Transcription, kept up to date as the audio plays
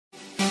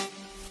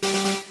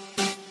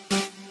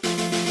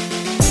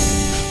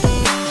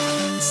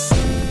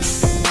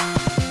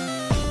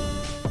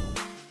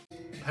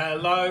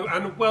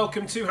and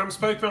welcome to Ham's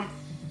Pokemon.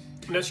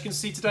 And as you can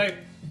see today,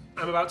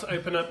 I'm about to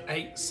open up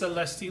a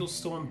Celestial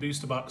Storm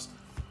booster box.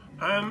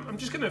 I'm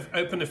just going to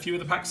open a few of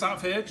the packs out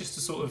of here just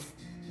to sort of...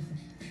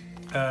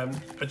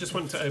 I just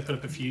wanted to open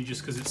up a few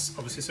just because it's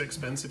obviously so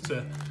expensive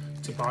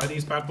to buy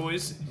these bad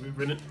boys. I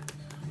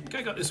think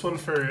I got this one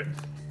for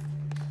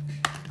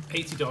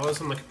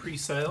 $80 on like a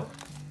pre-sale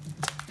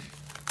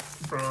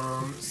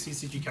from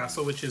CCG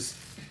Castle, which is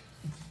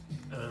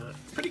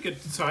pretty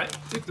good. So it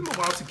took them a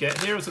while to get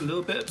here. I was a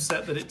little bit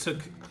upset that it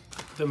took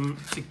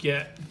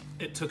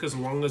as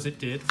long as it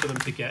did for them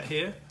to get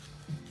here.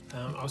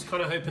 I was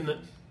kind of hoping that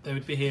they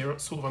would be here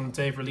sort of on the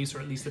day of release or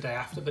at least the day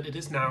after, but it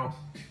is now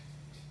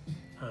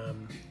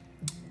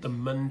the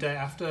Monday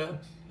after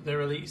their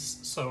release,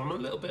 so I'm a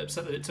little bit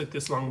upset that it took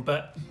this long,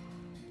 but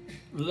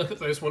look at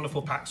those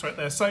wonderful packs right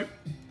there. So I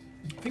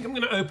think I'm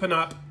going to open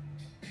up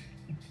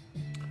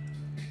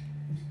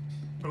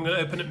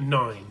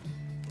 9.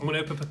 I'm going to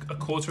open up a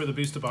quarter of the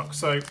booster box,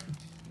 so I'm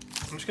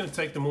just going to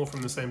take them all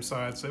from the same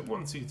side. So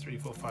 1, 2, 3,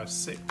 4, 5,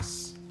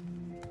 6,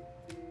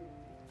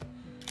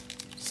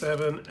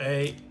 7,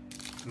 8,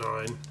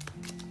 9.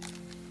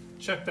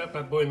 Check that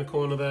bad boy in the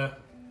corner there.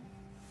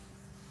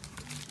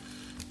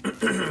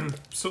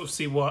 Sort of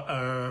see what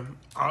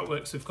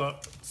artworks we've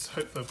got.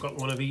 Hopefully I've got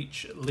one of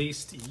each at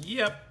least.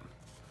 Yep.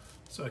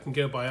 So I can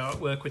go by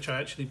artwork, which I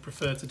actually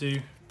prefer to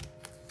do.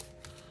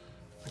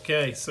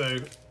 Okay, so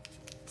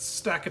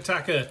Stack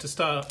Attacker to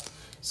start.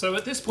 So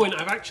at this point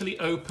I've actually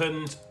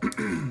opened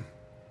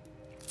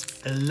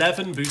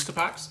 11 booster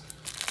packs.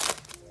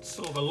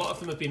 Sort of a lot of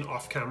them have been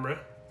off camera.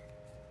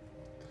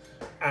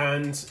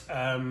 And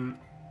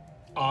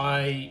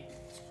I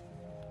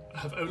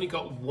have only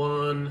got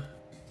one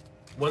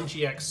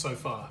GX so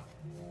far.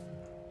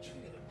 I'm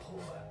going to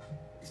pull that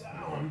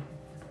down.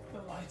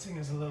 The lighting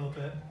is a little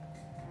bit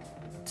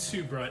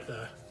too bright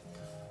there.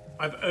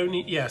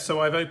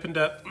 So I've opened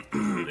up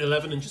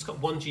 11 and just got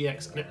one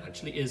GX, and it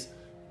actually is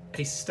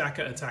a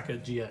Stacker Attacker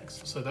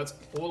GX. So that's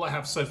all I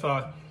have so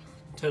far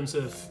in terms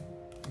of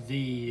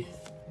the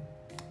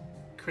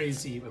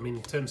crazy,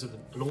 in terms of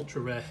an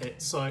ultra rare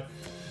hit. So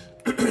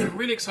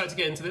really excited to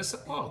get into this.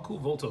 Oh, cool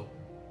Voltorb.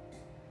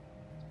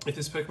 If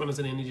this Pokemon has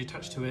any energy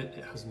attached to it,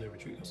 it has no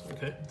retreat.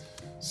 Okay.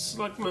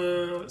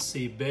 Slugma, let's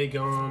see,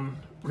 Bagon.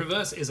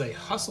 Reverse is a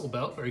Hustle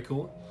Belt, very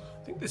cool.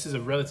 I think this is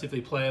a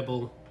relatively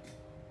playable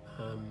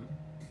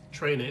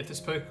trainer. If the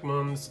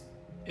Pokemon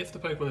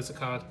this a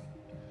card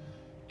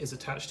is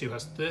attached to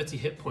has 30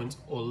 hit points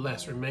or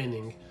less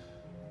remaining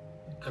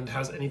and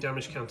has any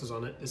damage counters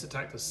on it, this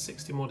attack does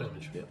 60 more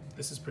damage. Yep,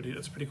 that's a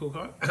pretty cool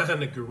card.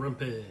 And a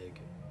Grumpig,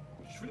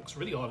 which looks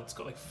really odd. It's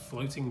got like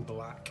floating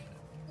black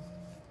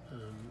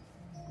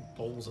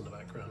balls in the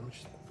background, which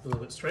is a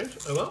little bit strange.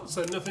 Oh well,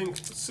 so nothing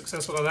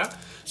successful like that.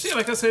 So yeah,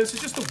 like I said, so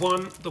just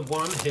the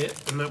one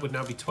hit, and that would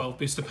now be 12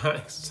 booster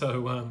packs.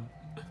 So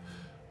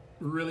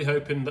really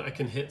hoping that I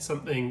can hit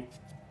something,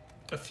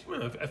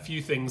 a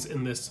few things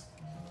in this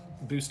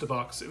booster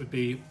box. It would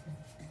be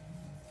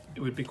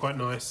quite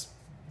nice.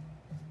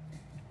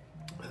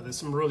 There's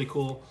some really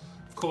cool.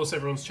 Of course,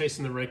 everyone's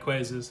chasing the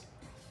Rayquazas.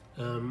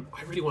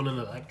 I really want an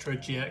Electrode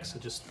GX. I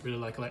just really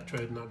like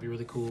Electrode, and that'd be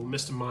really cool.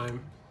 Mr.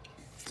 Mime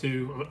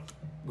too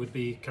would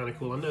be kind of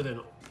cool. I know they're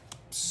not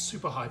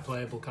super high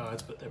playable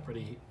cards, but they're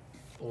pretty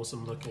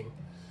awesome looking.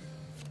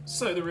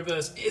 So the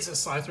reverse is a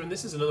Scyther, and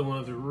this is another one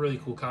of the really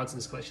cool cards in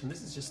this collection.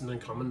 This is just an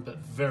uncommon, but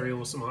very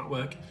awesome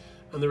artwork.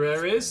 And the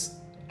rare is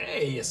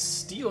a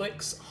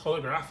Steelix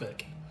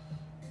holographic.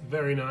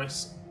 Very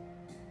nice.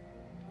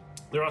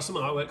 There are some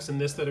artworks in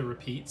this that are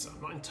repeats. I'm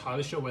not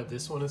entirely sure where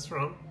this one is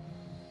from,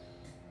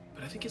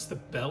 but I think it's the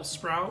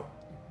Bellsprout.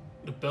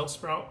 The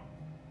Bellsprout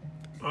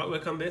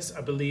artwork on this,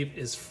 I believe,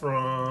 is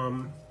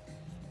from,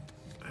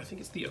 I think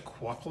it's the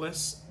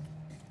Aquapolis.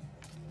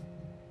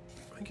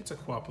 I think it's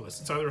Aquapolis.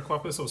 It's either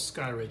Aquapolis or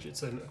Skyridge.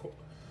 It's a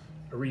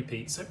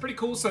repeat. So pretty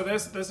cool. So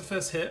there's the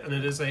first hit, and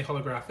it is a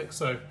holographic.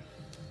 So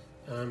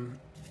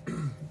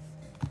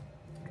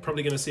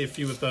probably going to see a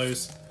few of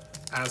those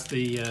as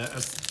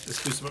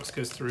this booster box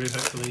goes through.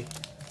 Hopefully,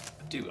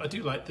 I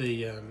do like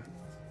the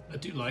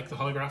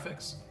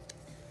holographics.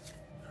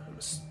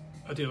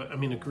 I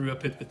grew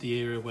up with the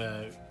era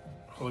where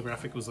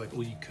holographic was like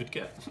all you could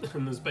get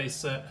in this base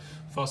set,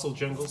 Fossil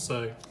Jungle.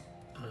 So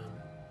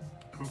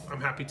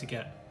I'm happy to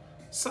get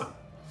some.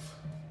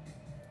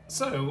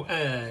 So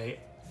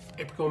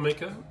Apricorn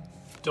Maker,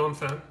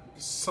 Donphan,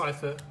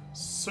 Scyther,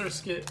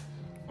 Surskit,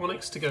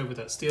 Onix to go with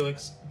that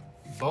Steelix,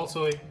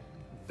 Baltoy,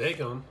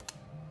 Bagon,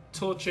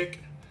 Torchic,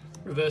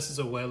 reverses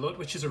a Wailord,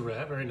 which is a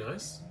rare, very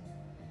nice.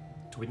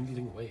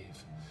 Dwindling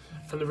Wave.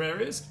 And the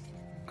rare is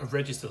a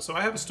Registeel. So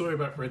I have a story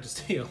about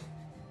Registeel.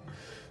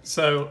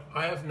 So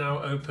I have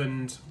now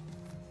opened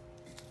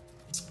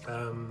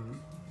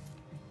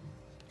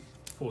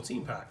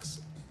 14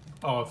 packs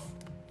of,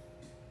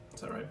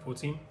 is that right,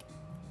 14?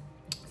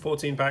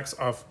 14 packs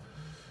of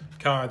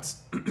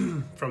cards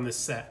from this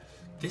set.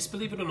 This,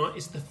 believe it or not,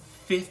 is the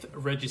 5th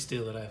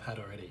Registeel that I've had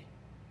already.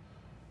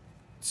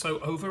 So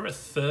over a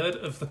third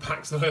of the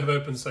packs that I've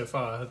opened so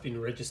far have been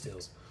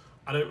Registeels,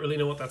 I don't really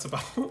know what that's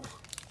about.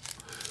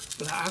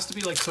 But that has to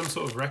be like some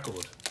sort of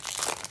record.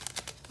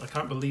 I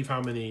can't believe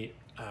how many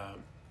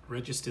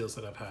Registeals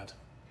that I've had.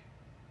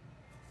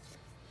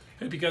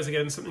 Hope you guys are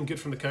getting something good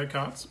from the code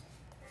cards.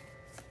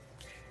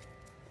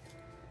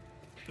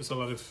 There's a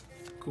lot of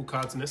cool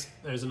cards in this.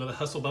 There's another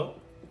Hustle Belt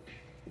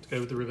to go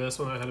with the reverse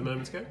one I had a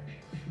moment ago.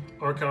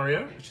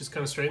 Oricario, which is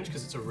kind of strange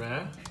because it's a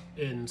rare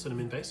in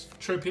Cinnamon base.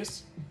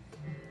 Tropius,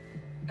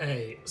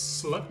 a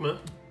Slugma,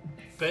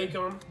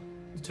 Bagon,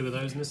 2 of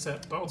those in this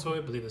set. Baltoy,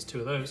 I believe there's 2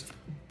 of those.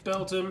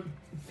 Beldum,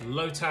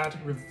 Lotad,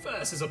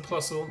 reverse is a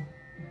Plusle.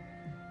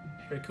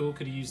 Very cool,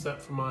 could have used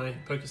that for my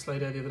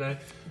Pokeslayer the other day.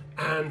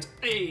 And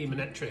a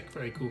Manectric,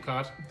 very cool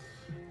card.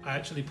 I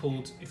actually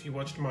pulled, if you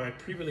watched my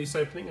pre-release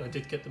opening, I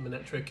did get the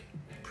Manectric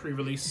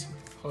pre-release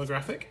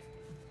holographic,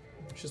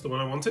 which is the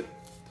one I wanted.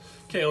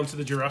 Okay, on to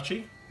the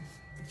Jirachi.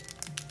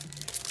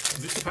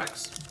 Booster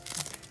packs.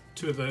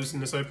 2 of those in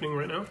this opening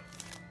right now.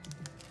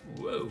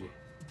 Whoa.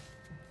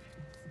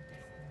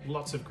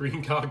 Lots of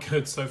green card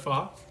codes so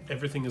far.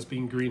 Everything has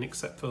been green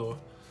except for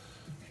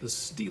the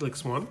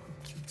Steelix one.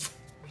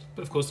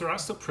 But of course there are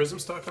still Prism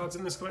Star cards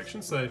in this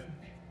collection, so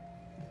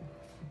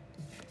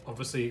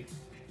obviously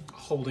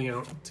holding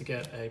out to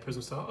get a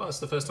Prism Star. Oh, it's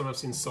the first time I've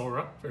seen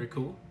Sora. Very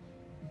cool.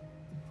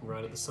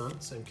 Right at the sun,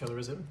 same color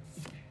as him.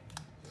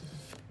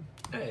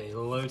 A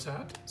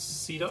Lotad,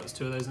 Seedots,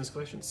 2 of those in this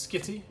collection.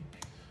 Skitty,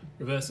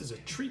 reverse is a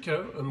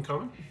Trico,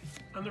 uncommon,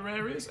 and the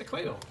rare is a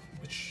Claydol,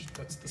 which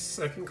that's the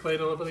second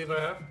Claydol I believe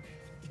I have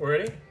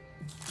already.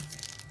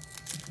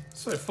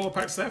 So 4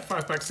 packs left,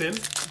 5 packs in.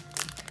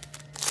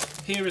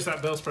 Here is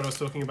that Bellsprout I was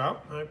talking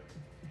about. I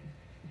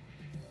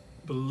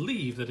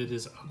believe that it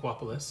is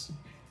Aquapolis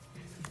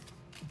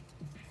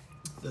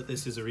that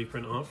this is a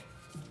reprint of.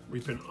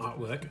 Reprint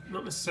artwork,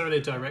 not necessarily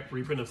a direct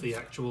reprint of the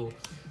actual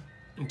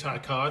entire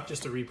card,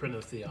 just a reprint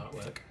of the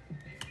artwork.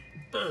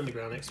 And the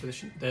Ground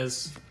Expedition.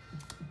 There's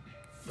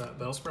that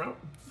Bellsprout,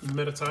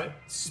 Metatype,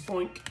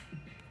 Spoink,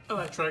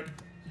 Electric.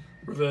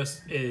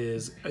 Reverse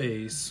is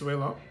a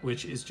Swalot,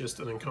 which is just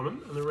an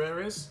uncommon, and the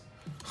rare is,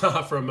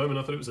 haha, for a moment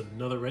I thought it was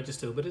another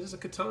Registeel, but it is a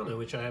Katana,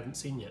 which I haven't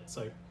seen yet,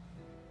 so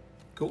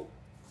cool.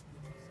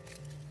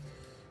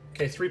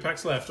 Okay, 3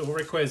 packs left, all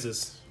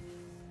Rayquazas.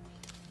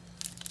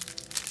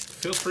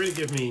 Feel free to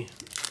give me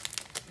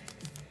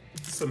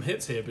some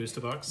hits here,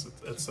 Booster Box,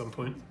 at some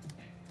point.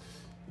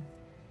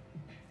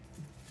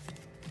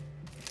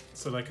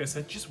 So like I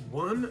said, just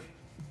 1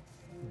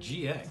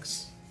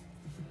 GX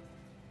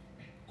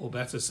or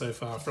better so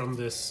far from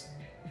this,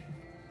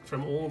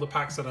 from all the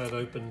packs that I've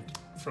opened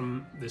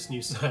from this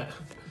new set.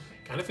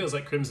 Kind of feels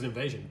like Crimson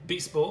Invasion.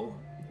 Beast Ball,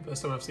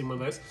 first time I've seen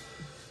one of those.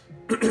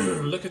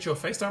 Look at your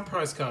face down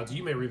prize cards.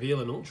 You may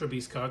reveal an Ultra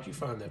Beast card you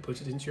find there.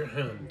 Put it into your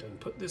hand and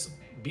put this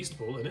Beast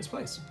Ball in its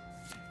place.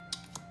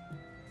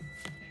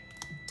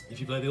 If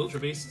you play the Ultra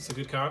Beast, it's a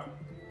good card.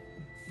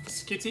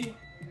 Skitty,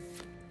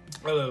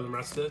 Hello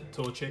Master,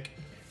 Torchic,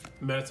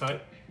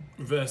 Metatype.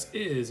 Reverse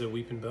is a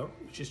Weeping Bell,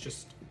 which is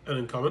just an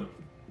uncommon.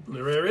 And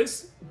the rare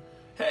is,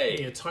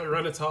 hey, a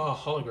Tyranitar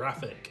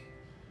holographic.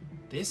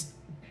 This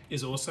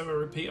is also a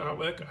repeat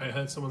artwork. I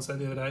heard someone say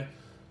the other day,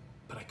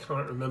 but I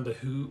can't remember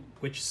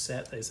which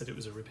set they said it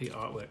was a repeat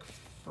artwork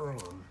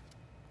from.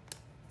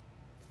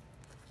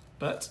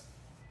 But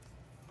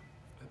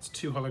that's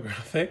 2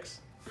 holographics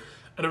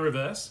and a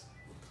reverse.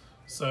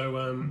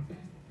 So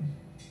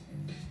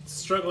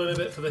struggling a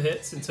bit for the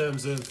hits in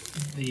terms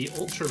of the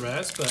ultra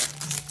rares, but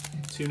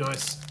two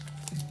nice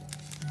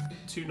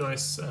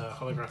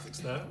holographics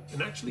there,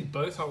 and actually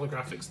both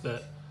holographics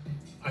that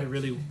I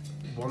really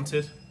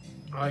wanted.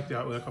 I like the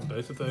artwork on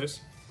both of those.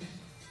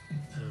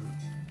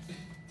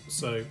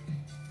 So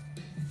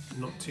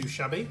not too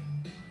shabby.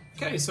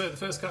 Okay, so the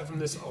first card from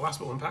this last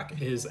but 1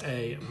 pack is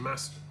a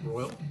Masked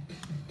Royal.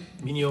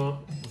 Minior,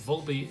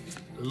 Volbeat,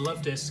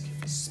 Love Disc,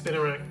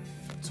 Spinarak,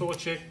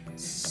 Torchic,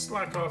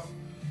 Slackoth,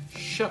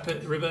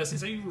 Shuppet. Reverse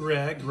is a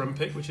rare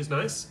Grumpig, which is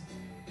nice,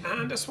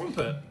 and a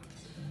Swampert.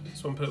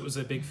 Swampert was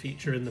a big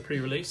feature in the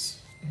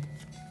pre-release.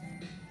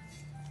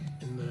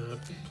 In the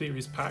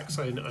pre-release packs,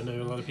 I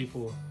know a lot of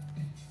people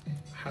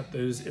had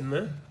those in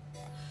there.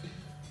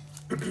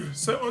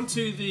 So on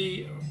to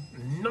the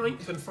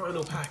 9th and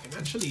final pack, and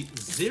actually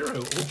 0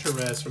 ultra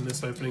rares from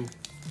this opening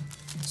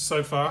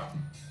so far,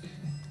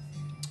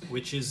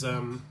 which is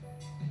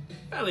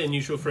fairly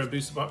unusual for a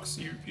booster box.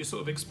 You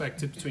sort of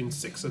expected between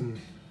 6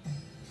 and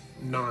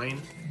 9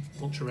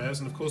 ultra rares,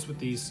 and of course with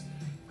these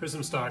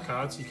Prism Star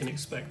cards you can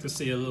expect to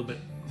see a little bit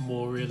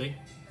more really.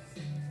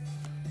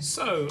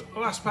 So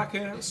last pack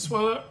here,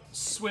 Swallow,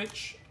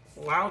 Switch,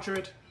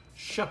 Loudred,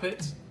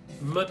 Shuppet,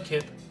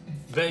 Mudkip,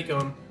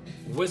 Vagon,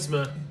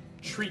 Whismur,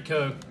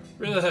 Trico,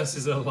 Reverse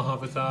is a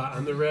Larvitar,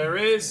 and the rare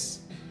is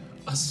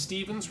a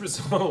Steven's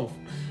Resolve,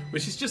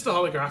 which is just a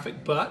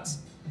holographic, but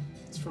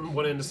it's, from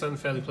what I understand,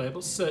 fairly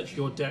playable. Search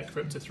your deck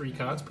for up to 3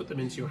 cards, put them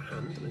into your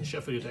hand, and then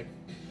shuffle your deck.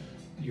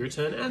 Your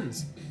turn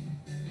ends.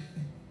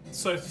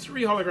 So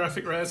 3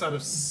 holographic rares out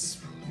of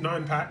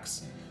 9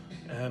 packs.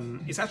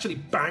 It's actually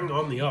bang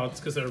on the odds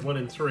because they're 1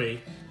 in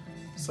 3.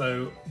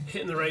 So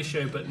hitting the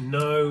ratio, but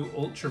no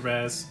ultra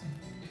rares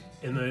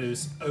in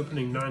those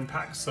opening 9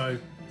 packs. So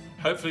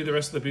hopefully the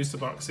rest of the booster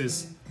box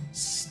is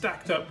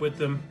stacked up with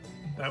them.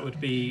 That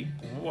would be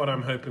what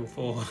I'm hoping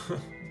for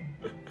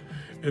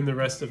in the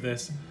rest of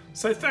this.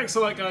 So thanks a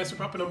lot, guys, for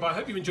popping on by. I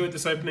hope you enjoyed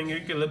this opening. You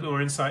get a little bit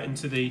more insight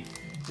into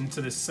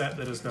this set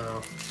that has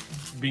now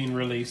been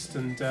released.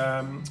 And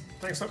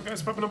thanks a lot,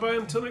 guys, for popping on by.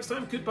 Until next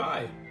time,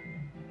 goodbye.